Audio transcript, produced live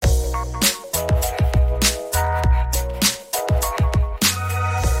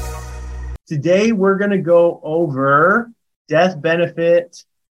Today we're going to go over death benefit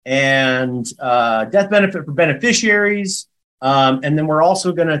and death benefit for beneficiaries. And then we're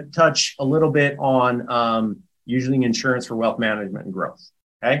also going to touch a little bit on using insurance for wealth management and growth.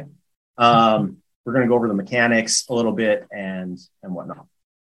 Okay. We're going to go over the mechanics a little bit and whatnot.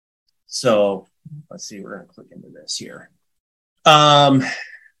 So let's see, we're going to click into this here.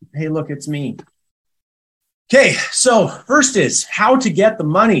 Hey, look, it's me. Okay. So first is how to get the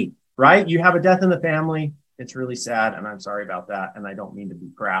money, right? You have a death in the family. It's really sad. And I'm sorry about that. And I don't mean to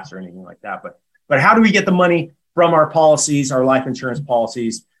be crass or anything like that, but how do we get the money from our policies, our life insurance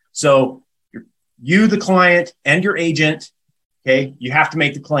policies? So you, the client, and your agent, okay, you have to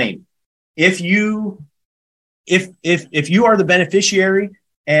make the claim. If you are the beneficiary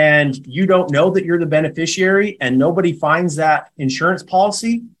and you don't know that you're the beneficiary and nobody finds that insurance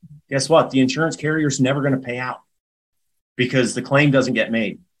policy, guess what? The insurance carrier is never going to pay out because the claim doesn't get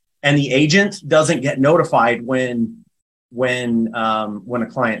made, and the agent doesn't get notified when a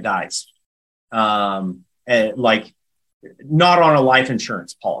client dies. Like not on a life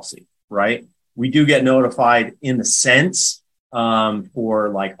insurance policy, right? We do get notified in the sense for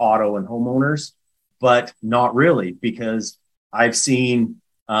like auto and homeowners, but not really, because I've seen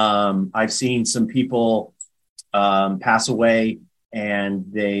some people pass away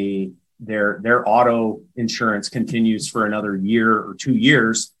and their auto insurance continues for another year or 2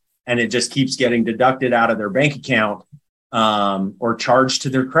 years, and it just keeps getting deducted out of their bank account or charged to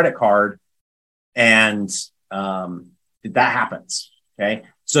their credit card. And that happens. Okay.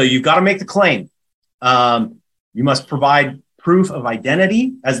 So you've got to make the claim. You must provide proof of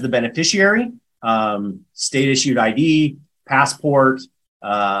identity as the beneficiary, state issued ID, passport.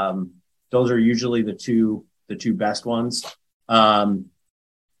 Those are usually the two best ones. A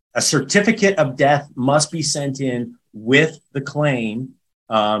certificate of death must be sent in with the claim,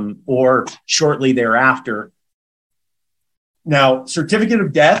 or shortly thereafter. Now, certificate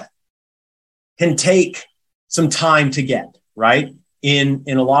of death can take some time to get, right? In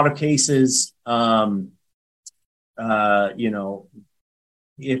a lot of cases,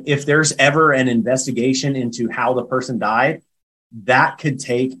 if there's ever an investigation into how the person died, that could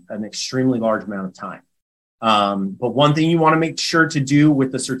take an extremely large amount of time. But one thing you want to make sure to do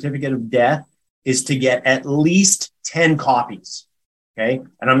with the certificate of death is to get at least 10 copies. Okay.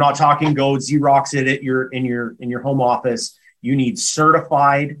 And I'm not talking go Xerox it at in your home office. You need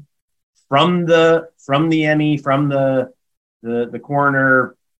certified from the ME, from the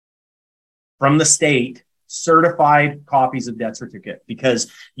coroner, from the state, certified copies of death certificate, because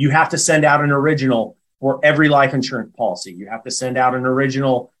you have to send out an original for every life insurance policy. You have to send out an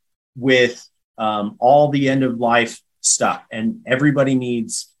original with all the end of life stuff, and everybody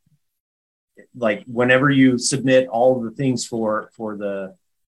needs, like, whenever you submit all of the things for the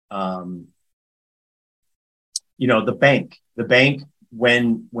bank,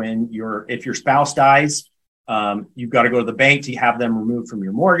 when if your spouse dies, you've got to go to the bank to have them removed from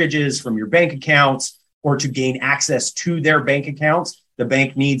your mortgages, from your bank accounts, or to gain access to their bank accounts. The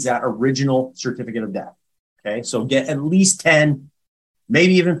bank needs that original certificate of death. Okay. So get at least 10,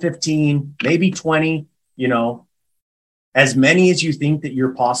 maybe even 15, maybe 20, as many as you think that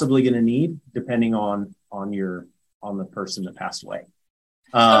you're possibly going to need, depending on the person that passed away.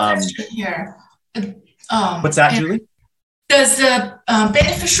 Question here. What's that, Julie? Does the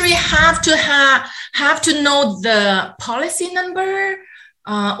beneficiary have to know the policy number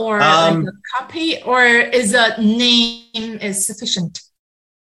or like a copy, or is the name is sufficient?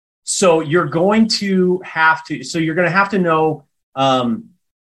 So you're going to have to know.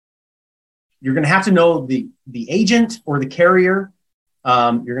 You're going to have to know the agent or the carrier.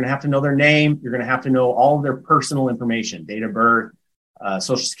 You're going to have to know their name. You're going to have to know all of their personal information, date of birth,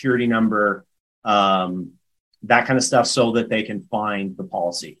 social security number, that kind of stuff, so that they can find the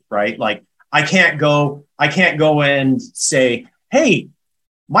policy, right? Like I can't go and say, hey,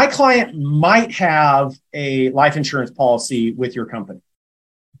 my client might have a life insurance policy with your company.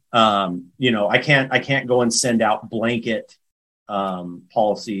 I can't go and send out blanket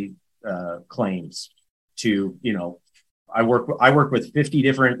policy claims to, I work with 50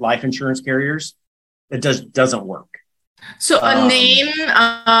 different life insurance carriers. It doesn't work. So a name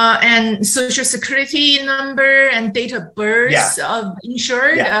and social security number and date of birth of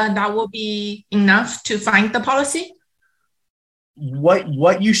insured, that will be enough to find the policy?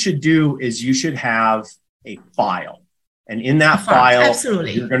 What you should do is you should have a file. And in that file,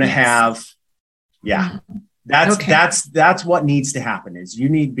 absolutely, you're going to have, that's what needs to happen is you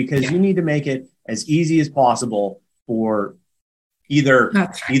need to make it as easy as possible for either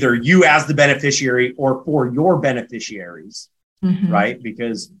you as the beneficiary or for your beneficiaries right?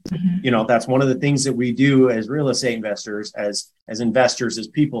 Because, that's one of the things that we do as real estate investors, as investors, as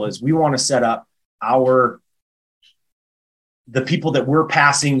people, is we want to set up the people that we're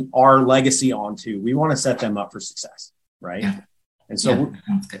passing our legacy on to. We want to set them up for success, right? Yeah. And so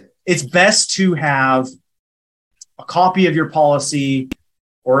it's best to have a copy of your policy,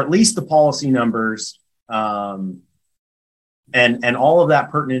 or at least the policy numbers, and all of that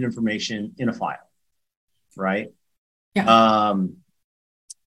pertinent information in a file, right? Yeah.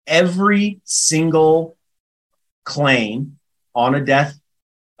 Every single claim on a death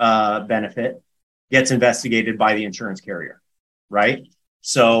benefit gets investigated by the insurance carrier, right?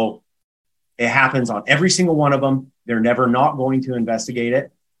 So it happens on every single one of them. They're never not going to investigate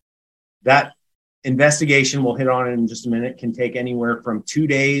it. That investigation, we'll hit on it in just a minute, can take anywhere from 2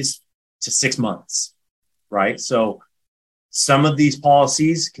 days to 6 months, right? So some of these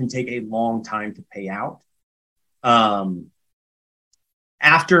policies can take a long time to pay out.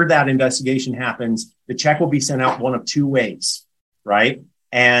 After that investigation happens, the check will be sent out one of two ways, right?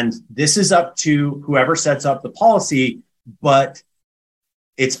 And this is up to whoever sets up the policy, but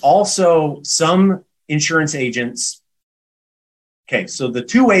it's also some insurance agents. Okay, so the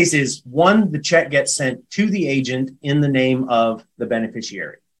two ways is, one, the check gets sent to the agent in the name of the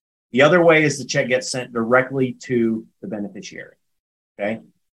beneficiary. The other way is the check gets sent directly to the beneficiary, okay?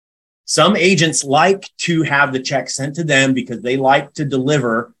 Some agents like to have the check sent to them because they like to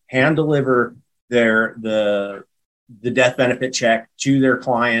hand deliver the death benefit check to their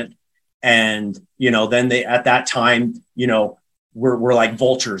client. And, then they, at that time, we're like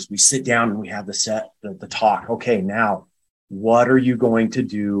vultures. We sit down and we have the talk. Okay, now what are you going to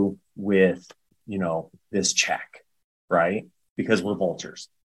do with, this check, right? Because we're vultures,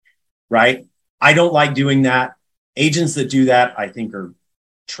 right? I don't like doing that. Agents that do that, I think, are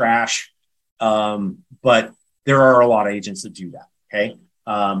trash. But there are a lot of agents that do that. Okay.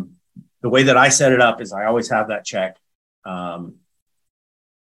 The way that I set it up is I always have that check,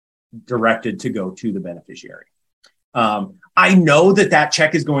 directed to go to the beneficiary. I know that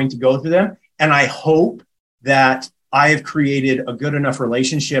check is going to go to them, and I hope that I have created a good enough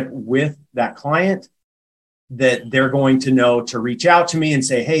relationship with that client that they're going to know to reach out to me and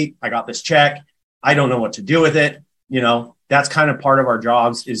say, hey, I got this check. I don't know what to do with it. That's kind of part of our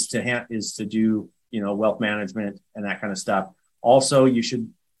jobs, is to do, wealth management and that kind of stuff. Also, you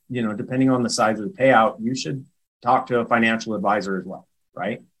should, depending on the size of the payout, you should talk to a financial advisor as well,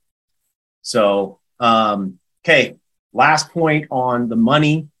 right? So, okay, last point on the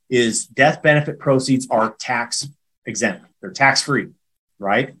money is death benefit proceeds are tax exempt. They're tax free,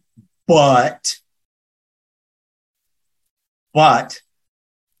 right? But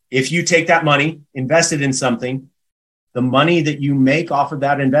if you take that money, invest it in something, the money that you make off of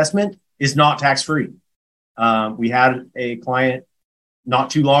that investment is not tax-free. We had a client not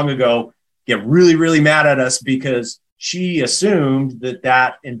too long ago get really, really mad at us because she assumed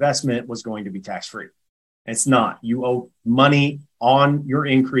that investment was going to be tax-free. It's not. You owe money on your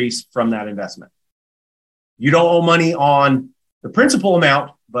increase from that investment. You don't owe money on the principal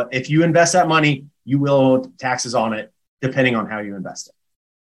amount, but if you invest that money, you will owe taxes on it, depending on how you invest it.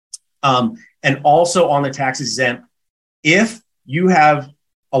 And also on the tax exempt, if you have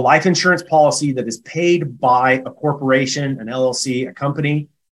a life insurance policy that is paid by a corporation, an LLC, a company,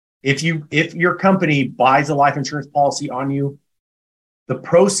 if your company buys a life insurance policy on you, the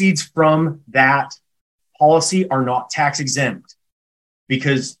proceeds from that policy are not tax exempt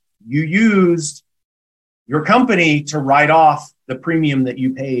because you used your company to write off the premium that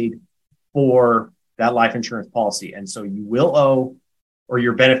you paid for that life insurance policy. And so you will owe, or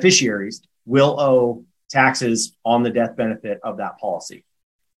your beneficiaries will owe, taxes on the death benefit of that policy.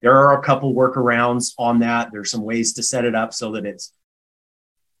 There are a couple workarounds on that. There's some ways to set it up so that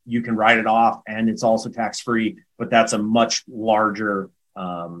you can write it off and it's also tax-free, but that's a much larger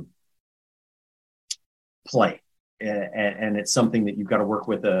play. And it's something that you've got to work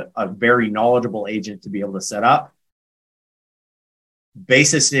with a very knowledgeable agent to be able to set up.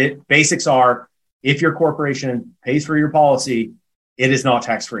 Basics are, if your corporation pays for your policy, it is not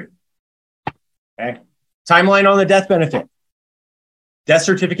tax-free. Okay. Timeline on the death benefit. Death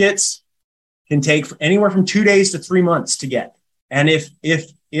certificates can take anywhere from 2 days to 3 months to get. And if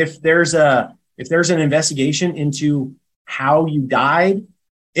there's an investigation into how you died,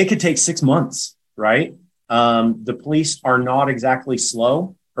 it could take 6 months, right? The police are not exactly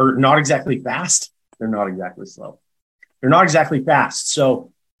slow, or not exactly fast. They're not exactly slow. They're not exactly fast.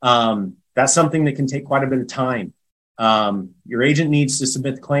 So that's something that can take quite a bit of time. Your agent needs to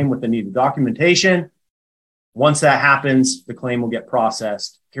submit the claim with the needed documentation. Once that happens, the claim will get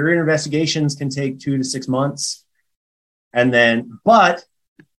processed. Carrier investigations can take 2 to 6 months. And then, but,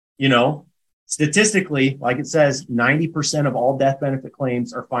 you know, statistically, like it says, 90% of all death benefit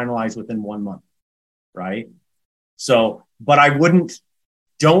claims are finalized within 1 month, right? So, but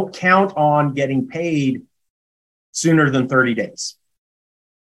don't count on getting paid sooner than 30 days,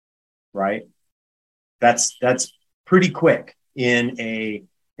 right? That's pretty quick in a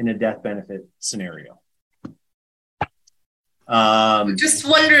death benefit scenario. Just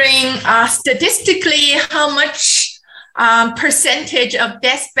wondering, statistically, how much percentage of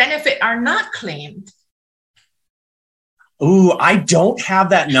death benefit are not claimed? Ooh, I don't have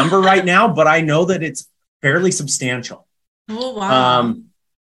that number right now, but I know that it's fairly substantial. Oh, wow.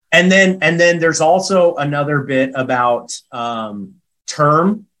 And then there's also another bit about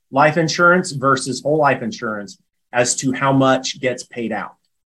term life insurance versus whole life insurance as to how much gets paid out.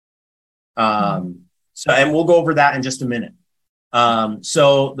 So, and we'll go over that in just a minute.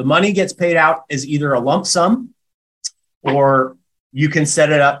 So the money gets paid out as either a lump sum, or you can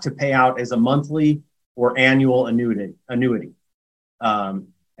set it up to pay out as a monthly or annual annuity.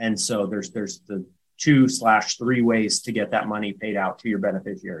 And so there's the 2/3 ways to get that money paid out to your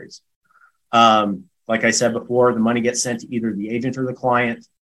beneficiaries. Like I said before, the money gets sent to either the agent or the client.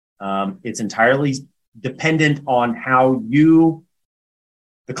 It's entirely dependent on how you,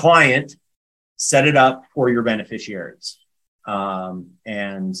 the client, set it up for your beneficiaries.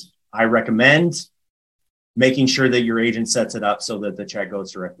 And I recommend making sure that your agent sets it up so that the check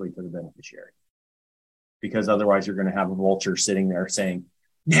goes directly to the beneficiary. Because otherwise you're going to have a vulture sitting there saying,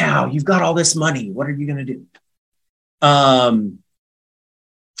 now you've got all this money. What are you going to do?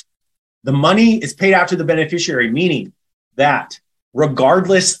 The money is paid out to the beneficiary, meaning that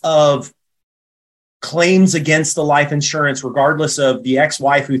regardless of claims against the life insurance, regardless of the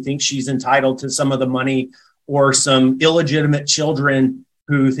ex-wife who thinks she's entitled to some of the money, or some illegitimate children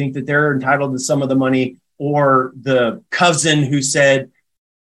who think that they're entitled to some of the money, or the cousin who said,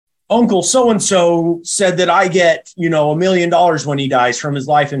 Uncle so-and-so said that I get, $1 million when he dies from his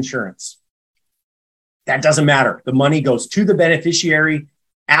life insurance. That doesn't matter. The money goes to the beneficiary.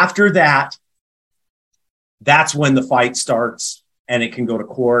 After that, that's when the fight starts, and it can go to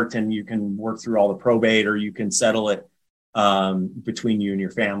court, and you can work through all the probate, or you can settle it between you and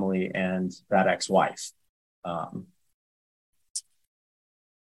your family and that ex-wife.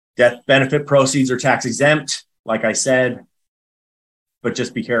 Death benefit proceeds are tax exempt, like I said, but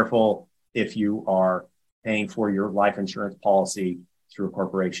just be careful if you are paying for your life insurance policy through a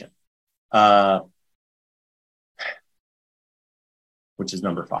corporation, which is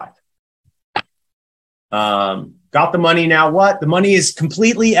number 5. Got the money. Now what? The money is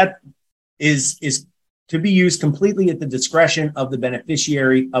completely is to be used completely at the discretion of the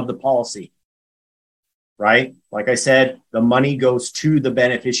beneficiary of the policy. Right? Like I said, the money goes to the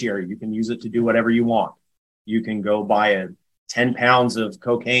beneficiary. You can use it to do whatever you want. You can go buy 10 pounds of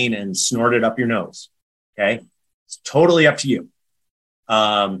cocaine and snort it up your nose. Okay? It's totally up to you.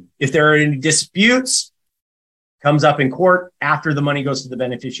 If there are any disputes, comes up in court after the money goes to the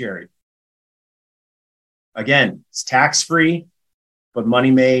beneficiary. Again, it's tax-free, but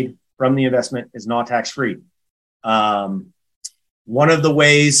money made from the investment is not tax-free. One of the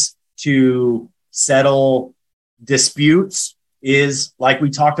ways to settle disputes is, like we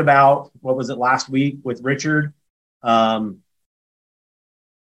talked about, what was it, last week with Richard?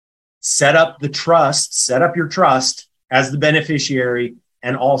 Set up your trust as the beneficiary,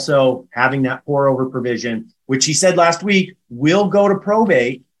 and also having that pour over provision, which he said last week will go to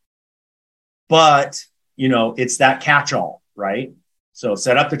probate, but it's that catch-all, right? So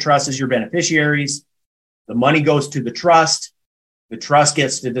set up the trust as your beneficiaries. The money goes to the trust. The trust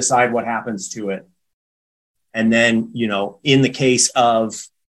gets to decide what happens to it. And then, in the case of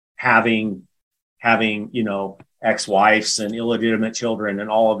having, ex-wives and illegitimate children and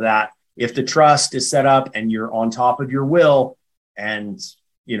all of that, if the trust is set up and you're on top of your will, and,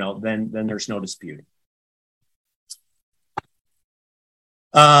 then there's no disputing.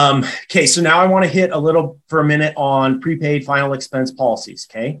 Okay, so now I want to hit a little for a minute on prepaid final expense policies.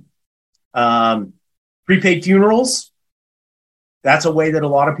 Okay. Prepaid funerals. That's a way that a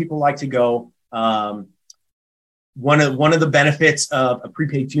lot of people like to go. One of the benefits of a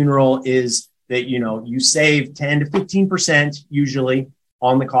prepaid funeral is that, you save 10 to 15% usually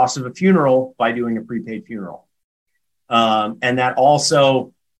on the cost of a funeral by doing a prepaid funeral. And that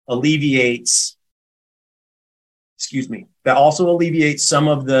also alleviates some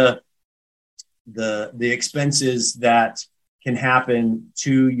of the expenses that can happen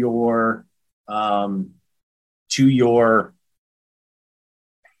to your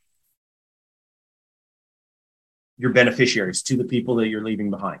beneficiaries, to the people that you're leaving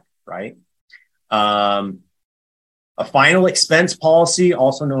behind, right? A final expense policy,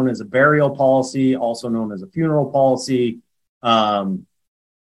 also known as a burial policy, also known as a funeral policy.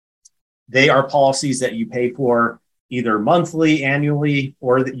 They are policies that you pay for either monthly, annually,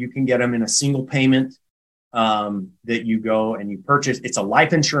 or that you can get them in a single payment that you go and you purchase. It's a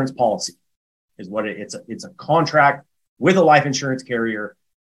life insurance policy is what it's a contract with a life insurance carrier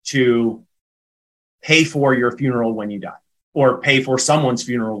to pay for your funeral when you die, or pay for someone's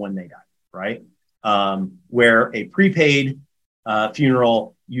funeral when they die, right? Where a prepaid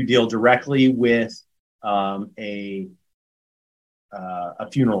funeral, you deal directly with a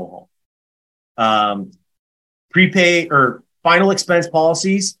funeral home. Prepaid or final expense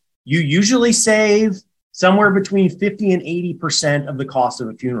policies, you usually save somewhere between 50 and 80% of the cost of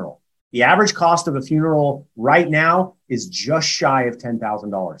a funeral. The average cost of a funeral right now is just shy of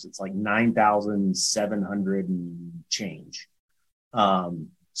 $10,000. It's like $9,700 and change.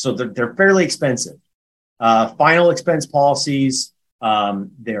 So they're fairly expensive. Final expense policies,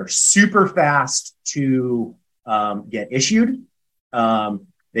 they're super fast to get issued.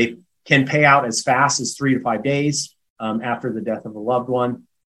 They can pay out as fast as 3 to 5 days after the death of a loved one.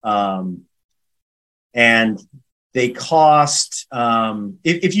 And they cost,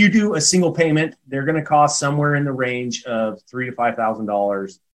 if you do a single payment, they're going to cost somewhere in the range of $3,000 to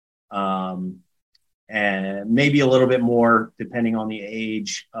 $5,000, and maybe a little bit more depending on the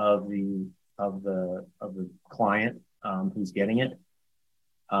age of the client who's getting it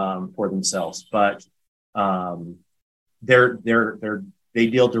for themselves. But they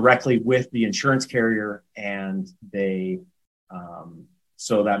deal directly with the insurance carrier, and they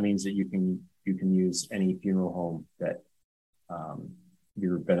so that means that you can use any funeral home that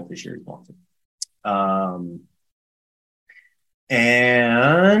your beneficiaries want to.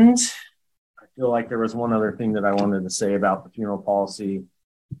 And I feel like there was one other thing that I wanted to say about the funeral policy,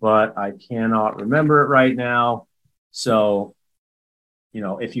 but I cannot remember it right now. So,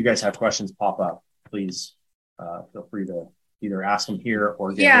 if you guys have questions pop up, please feel free to either ask them here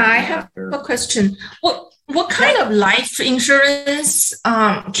or get I have a question. What kind of life insurance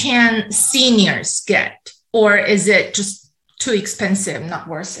can seniors get, or is it just too expensive, not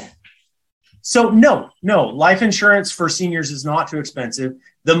worth it? So no, life insurance for seniors is not too expensive.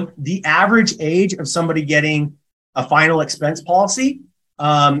 The average age of somebody getting a final expense policy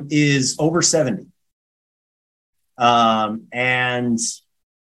is over 70. And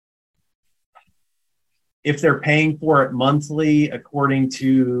if they're paying for it monthly, according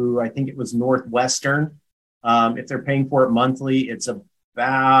to, I think it was Northwestern, if they're paying for it monthly, it's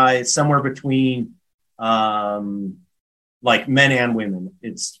somewhere between, like men and women,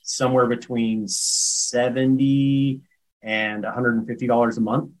 it's somewhere between $70 and $150 a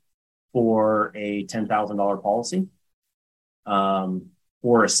month for a $10,000 policy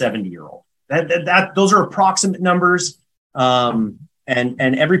for a 70-year-old. Those are approximate numbers. And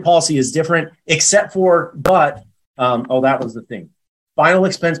every policy is different, that was the thing. Final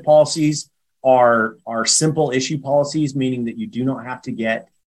expense policies are simple issue policies, meaning that you do not have to get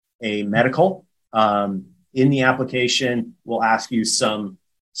a medical. In the application, we'll ask you some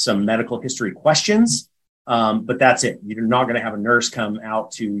medical history questions, but that's it. You're not going to have a nurse come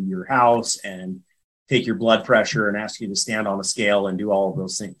out to your house and take your blood pressure and ask you to stand on a scale and do all of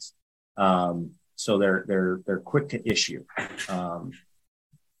those things. So they're quick to issue.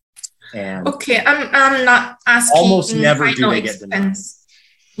 And okay, I'm not asking. Almost never do they get denied.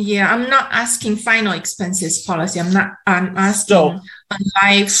 Yeah, I'm not asking final expenses policy. I'm asking a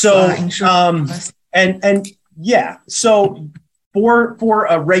life insurance. And yeah, so for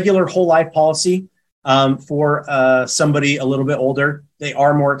a regular whole life policy, for somebody a little bit older, they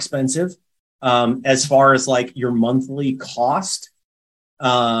are more expensive as far as like your monthly cost.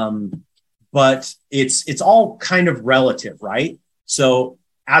 But it's all kind of relative, right? So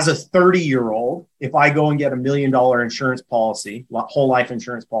as a 30-year-old, if I go and get $1 million insurance policy, whole life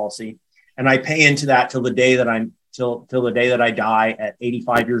insurance policy, and I pay into that till the day that till the day that I die at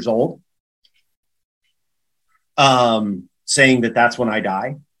 85 years old, saying that that's when I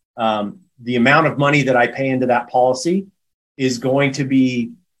die, the amount of money that I pay into that policy is going to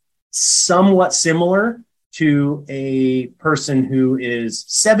be somewhat similar to a person who is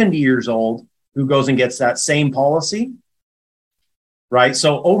 70 years old who goes and gets that same policy, right?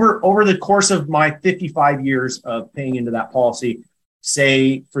 So over the course of my 55 years of paying into that policy,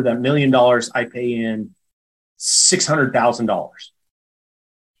 say for that $1 million, I pay in $600,000.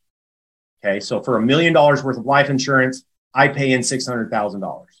 Okay, so for $1 million worth of life insurance, I pay in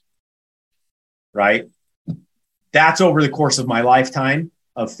 $600,000, right? That's over the course of my lifetime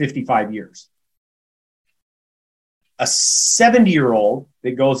of 55 years. A 70-year-old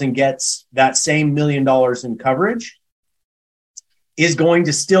that goes and gets that same $1 million in coverage is going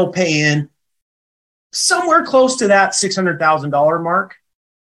to still pay in somewhere close to that $600,000 mark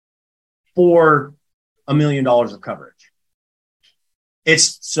for $1 million of coverage.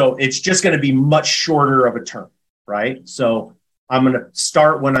 It's just going to be much shorter of a term, right? So I'm going to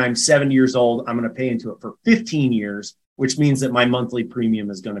start when I'm 70 years old. I'm going to pay into it for 15 years, which means that my monthly premium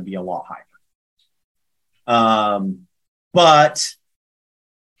is going to be a lot higher. But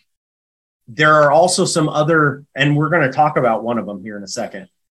there are also some other, and we're going to talk about one of them here in a second.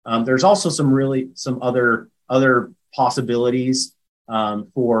 There's also some other possibilities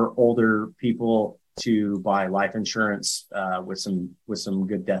for older people to buy life insurance with some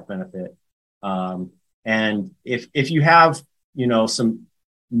good death benefit. And if you have, some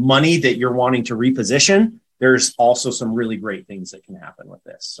money that you're wanting to reposition, there's also some really great things that can happen with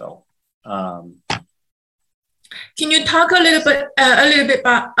this. So, can you talk a little bit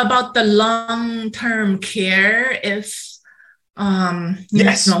about the long-term care? If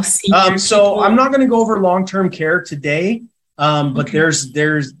yes, so I'm not going to go over long-term care today, but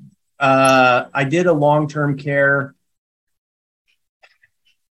okay. I did a long-term care.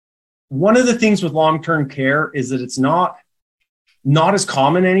 One of the things with long-term care is that it's not as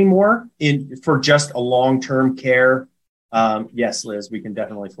common anymore for just a long-term care. Yes, Liz, we can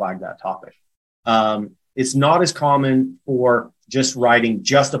definitely flag that topic. It's not as common for just writing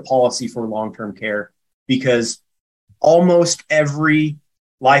just a policy for long-term care, because almost every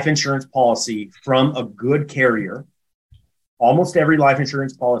life insurance policy from a good carrier,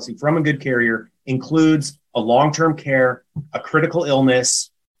 includes a long-term care, a critical illness,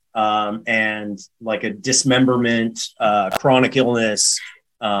 and like a dismemberment, chronic illness,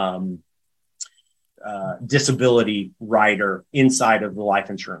 disability rider inside of the life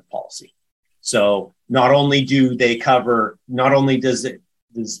insurance policy. So not only does the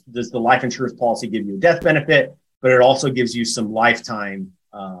life insurance policy give you a death benefit, but it also gives you some lifetime,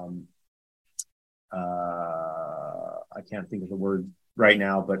 I can't think of the word right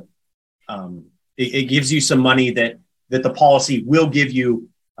now, but it gives you some money that the policy will give you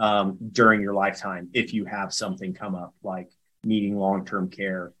during your lifetime if you have something come up like needing long-term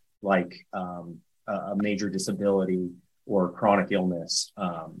care, like a major disability or chronic illness,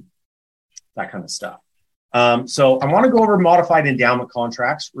 that kind of stuff. So I want to go over modified endowment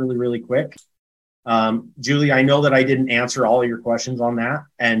contracts really, really quick. Julie, I know that I didn't answer all of your questions on that.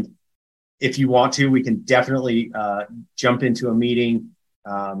 And if you want to, we can definitely jump into a meeting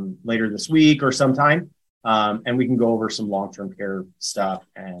later this week or sometime. And we can go over some long-term care stuff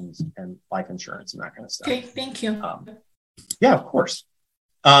and life insurance and that kind of stuff. Okay, thank you. Yeah, of course.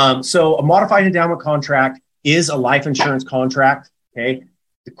 So a modified endowment contract is a life insurance contract. Okay.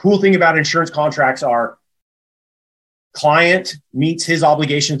 The cool thing about insurance contracts are client meets his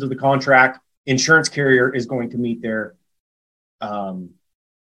obligations of the contract. Insurance carrier is going to meet their part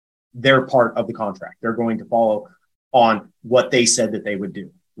of the contract. They're going to follow on what they said that they would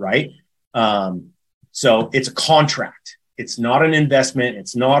do. Right. So it's a contract. It's not an investment.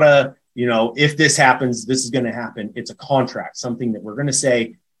 It's not if this happens, this is going to happen. It's a contract, something that we're going to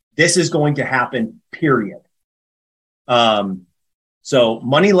say, this is going to happen, period. So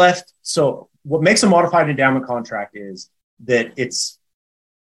money left. So what makes a modified endowment contract is that it's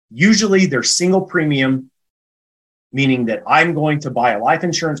usually their single premium, meaning that I'm going to buy a life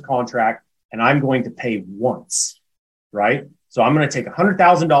insurance contract and I'm going to pay once, right? So I'm going to take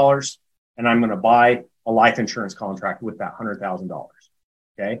 $100,000 and I'm going to buy a life insurance contract with that $100,000.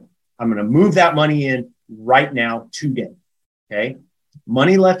 Okay. I'm going to move that money in right now today. Okay.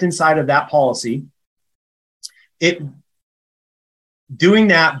 Money left inside of that policy. Doing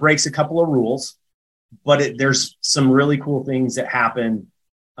that breaks a couple of rules, but there's some really cool things that happen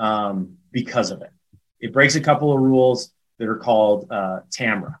because of it. It breaks a couple of rules that are called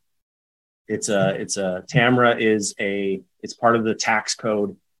TAMRA. It's part of the tax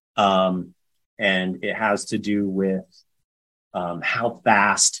code, and it has to do with how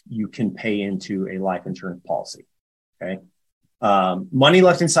fast you can pay into a life insurance policy. Okay, money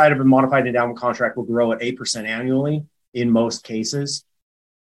left inside of a modified endowment contract will grow at 8% annually in most cases.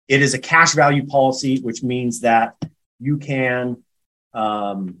 It is a cash value policy, which means that you can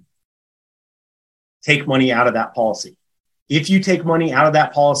take money out of that policy. If you take money out of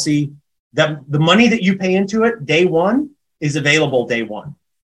that policy, the money that you pay into it day one is available day one.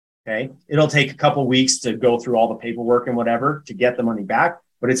 Okay. It'll take a couple of weeks to go through all the paperwork and whatever to get the money back,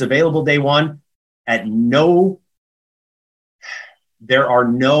 but it's available day one at what's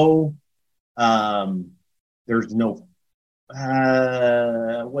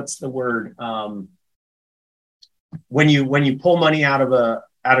the word? When you pull money out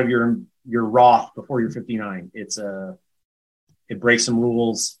of your Roth before you're 59, it's it breaks some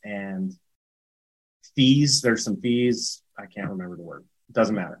rules and fees. There's some fees. I can't remember the word. It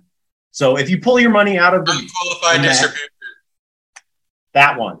doesn't matter. So if you pull your money out of the unqualified distribution,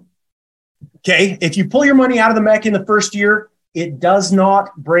 that one. Okay. If you pull your money out of the MEC in the first year, it does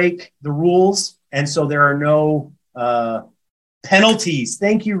not break the rules. And so there are no penalties.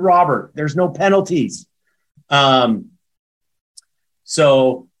 Thank you, Robert. There's no penalties.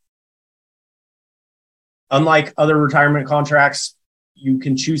 So unlike other retirement contracts, you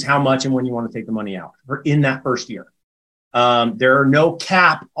can choose how much and when you want to take the money out in that first year. There are no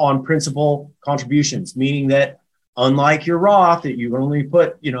cap on principal contributions, meaning that unlike your Roth, that you only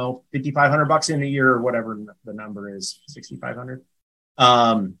put, $5,500 in a year or whatever the number is, 6,500.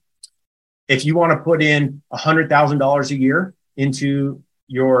 If you want to put in $100,000 a year into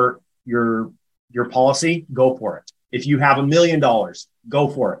your policy, go for it. If you have $1 million, go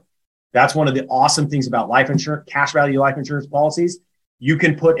for it. That's one of the awesome things about life insurance, cash value life insurance policies. You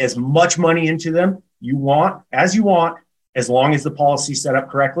can put as much money into them as you want, as long as the policy is set up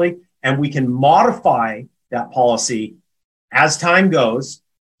correctly. And we can modify that policy as time goes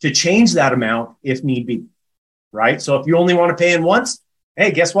to change that amount if need be, right? So if you only want to pay in once,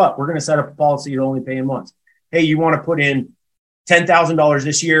 hey, guess what? We're going to set up a policy to only pay in once. Hey, you want to put in $10,000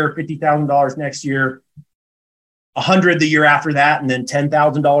 this year, $50,000 next year, $100,000 the year after that, and then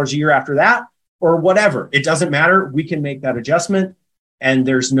 $10,000 a year after that, or whatever. It doesn't matter. We can make that adjustment, and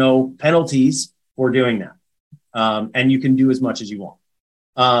there's no penalties for doing that. And you can do as much as you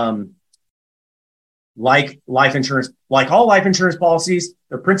want. Like life insurance, like all life insurance policies,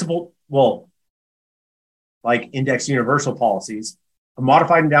 the principal, like index universal policies, a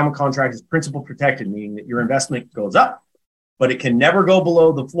modified endowment contract is principal protected, meaning that your investment goes up, but it can never go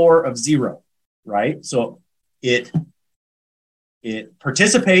below the floor of 0, right? So it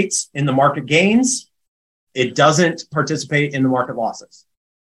participates in the market gains. It doesn't participate in the market losses.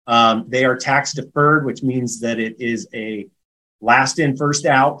 They are tax deferred, which means that it is a last in, first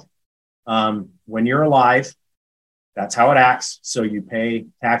out. When you're alive, that's how it acts. So you pay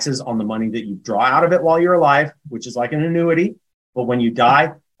taxes on the money that you draw out of it while you're alive, which is like an annuity. But when you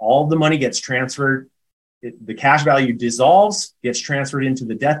die, all the money gets transferred. The cash value dissolves, gets transferred into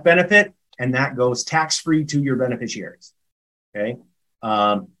the death benefit, and that goes tax-free to your beneficiaries. Okay.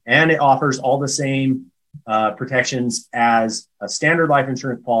 And it offers all the same protections as a standard life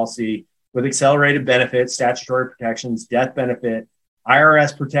insurance policy with accelerated benefits, statutory protections, death benefit,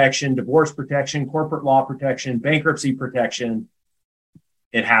 IRS protection, divorce protection, corporate law protection, bankruptcy protection.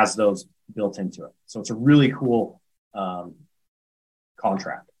 It has those built into it. So it's a really cool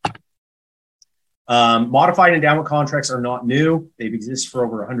contract. Modified endowment contracts are not new. They've existed for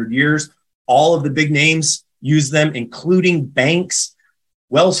over 100 years. All of the big names use them, including banks.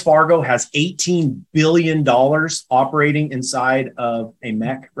 Wells Fargo has $18 billion operating inside of a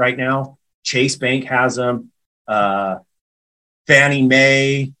MEC right now. Chase Bank has them. Fannie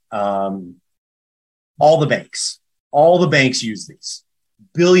Mae, all the banks use these.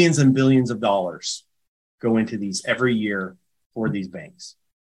 Billions and billions of dollars go into these every year for these banks.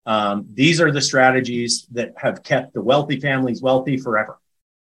 These are the strategies that have kept the wealthy families wealthy forever.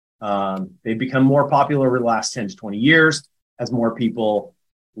 They've become more popular over the last 10 to 20 years as more people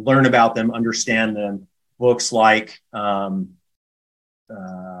learn about them, understand them. Books like,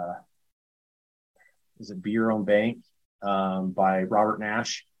 is it Be Your Own Bank? By Robert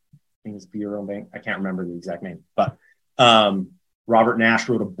Nash. I think it's Be Your Own Bank. I can't remember the exact name, but Robert Nash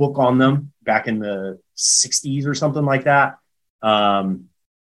wrote a book on them back in the 60s or something like that.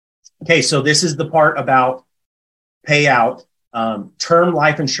 Okay, so this is the part about payout. Term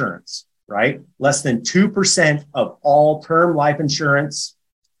life insurance, right? Less than 2% of all term life insurance.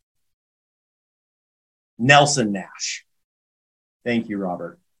 Nelson Nash. Thank you,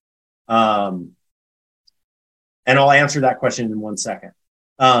 Robert. And I'll answer that question in 1 second.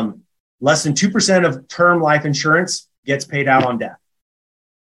 Less than 2% of term life insurance gets paid out on death.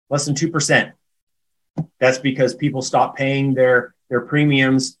 Less than 2%. That's because people stop paying their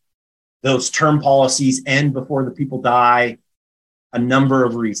premiums. Those term policies end before the people die. A number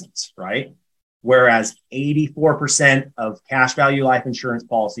of reasons, right? Whereas 84% of cash value life insurance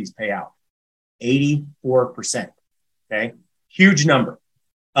policies pay out. 84%. Okay. Huge number.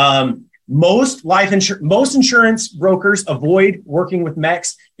 Most insurance brokers avoid working with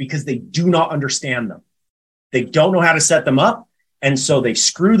MECs because they do not understand them. They don't know how to set them up. And so they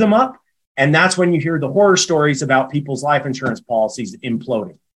screw them up. And that's when you hear the horror stories about people's life insurance policies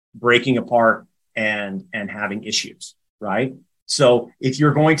imploding, breaking apart, and having issues, right? So if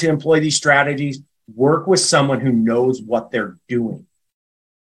you're going to employ these strategies, work with someone who knows what they're doing.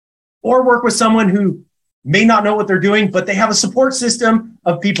 Or work with someone who may not know what they're doing, but they have a support system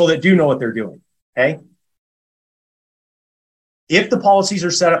of people that do know what they're doing. Okay. If the policies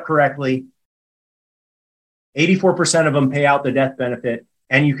are set up correctly, 84% of them pay out the death benefit,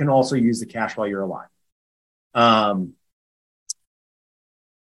 and you can also use the cash while you're alive.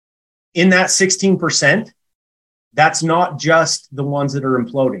 In that 16%, that's not just the ones that are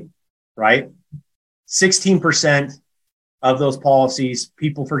imploding, right? 16% of those policies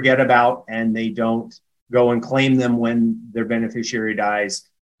people forget about, and they don't go and claim them when their beneficiary dies.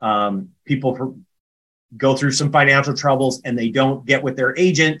 People go through some financial troubles, and they don't get with their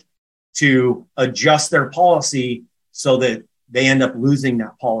agent to adjust their policy so that they end up losing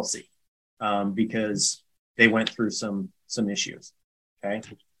that policy because they went through some issues. Okay.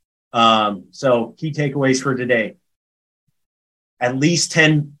 So key takeaways for today: at least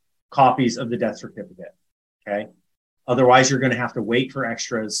 10 copies of the death certificate. Okay. Otherwise, you're going to have to wait for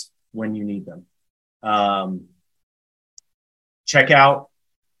extras when you need them. Check out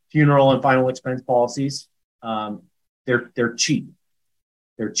funeral and final expense policies. They're cheap.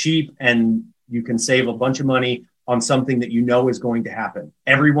 They're cheap, and you can save a bunch of money on something that you know is going to happen.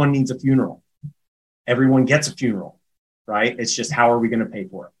 Everyone needs a funeral. Everyone gets a funeral, right? It's just, how are we going to pay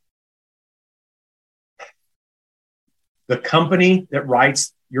for it? The company that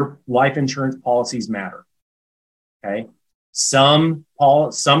writes your life insurance policies matter. Okay. Some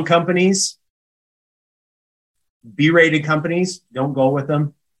companies, B-rated companies, don't go with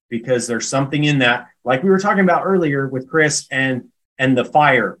them because there's something in that, like we were talking about earlier with Chris and the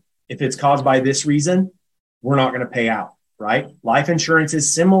fire. If it's caused by this reason, we're not going to pay out, right? Life insurance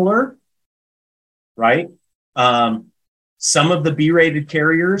is similar, right? Some of the B-rated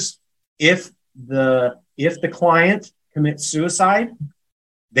carriers, if the client commits suicide,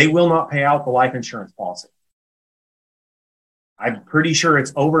 they will not pay out the life insurance policy. I'm pretty sure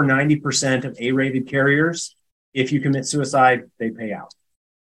it's over 90% of A-rated carriers. If you commit suicide, they pay out.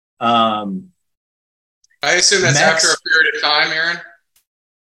 I assume that's after a period of time,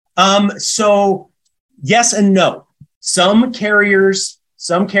 Aaron? So yes and no. Some carriers,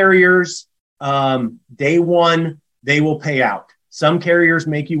 day one, they will pay out. Some carriers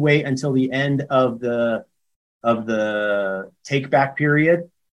make you wait until the end of the take back period,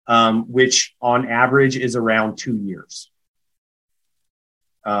 which on average is around 2 years.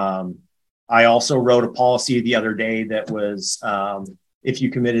 I also wrote a policy the other day that was, if you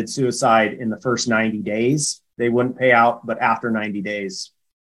committed suicide in the first 90 days, they wouldn't pay out, but after 90 days,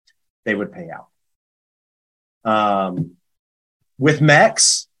 they would pay out. With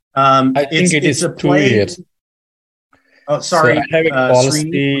MEX, I think it's 2 years. Oh, sorry. So I have a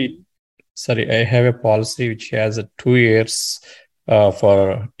policy. I have a policy which has 2 years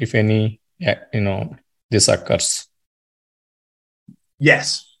for if any, this occurs.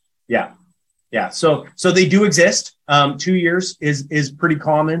 Yes. Yeah. Yeah. So they do exist. 2 years is pretty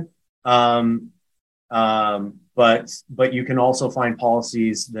common. But you can also find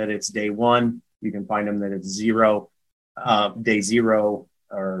policies that it's day one. You can find them that it's day zero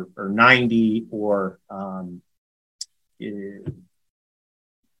or 90 or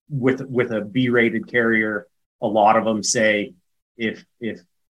with a B-rated carrier. A lot of them say if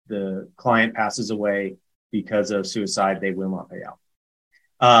the client passes away because of suicide, they will not pay out.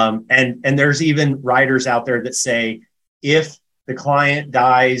 And there's even riders out there that say if the client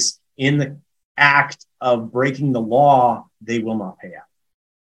dies in the act of breaking the law, they will not pay out.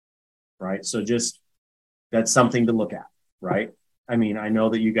 Right. So just, that's something to look at. Right. I mean, I know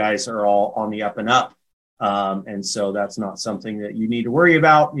that you guys are all on the up and up. And so that's not something that you need to worry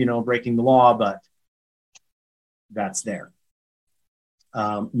about, breaking the law, but that's there.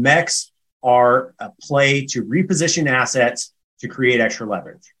 MEX are a play to reposition assets to create extra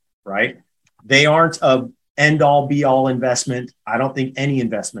leverage, right? They aren't a end all be all investment. I don't think any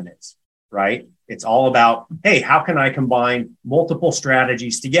investment is, right? It's all about, hey, how can I combine multiple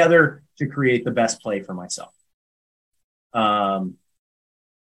strategies together to create the best play for myself?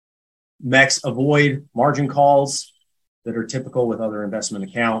 MEX avoid margin calls that are typical with other investment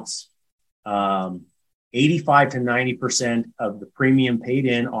accounts. 85 to 90% of the premium paid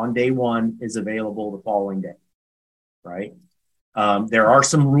in on day one is available the following day, right? There are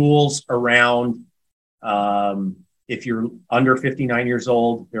some rules around if you're under 59 years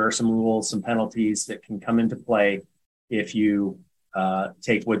old, there are some rules, some penalties that can come into play if you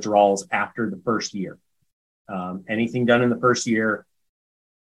take withdrawals after the first year. Anything done in the first year,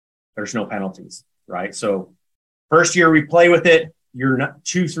 there's no penalties, right? So first year we play with it, you're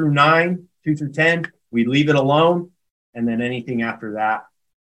 2 through 9, 2 through 10, we leave it alone. And then anything after that,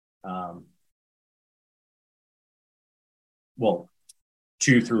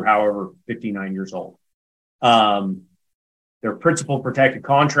 2 through however 59 years old. They're principal protected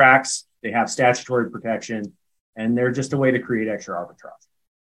contracts. They have statutory protection, and they're just a way to create extra arbitrage.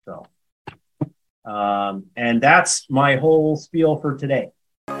 So, and that's my whole spiel for today.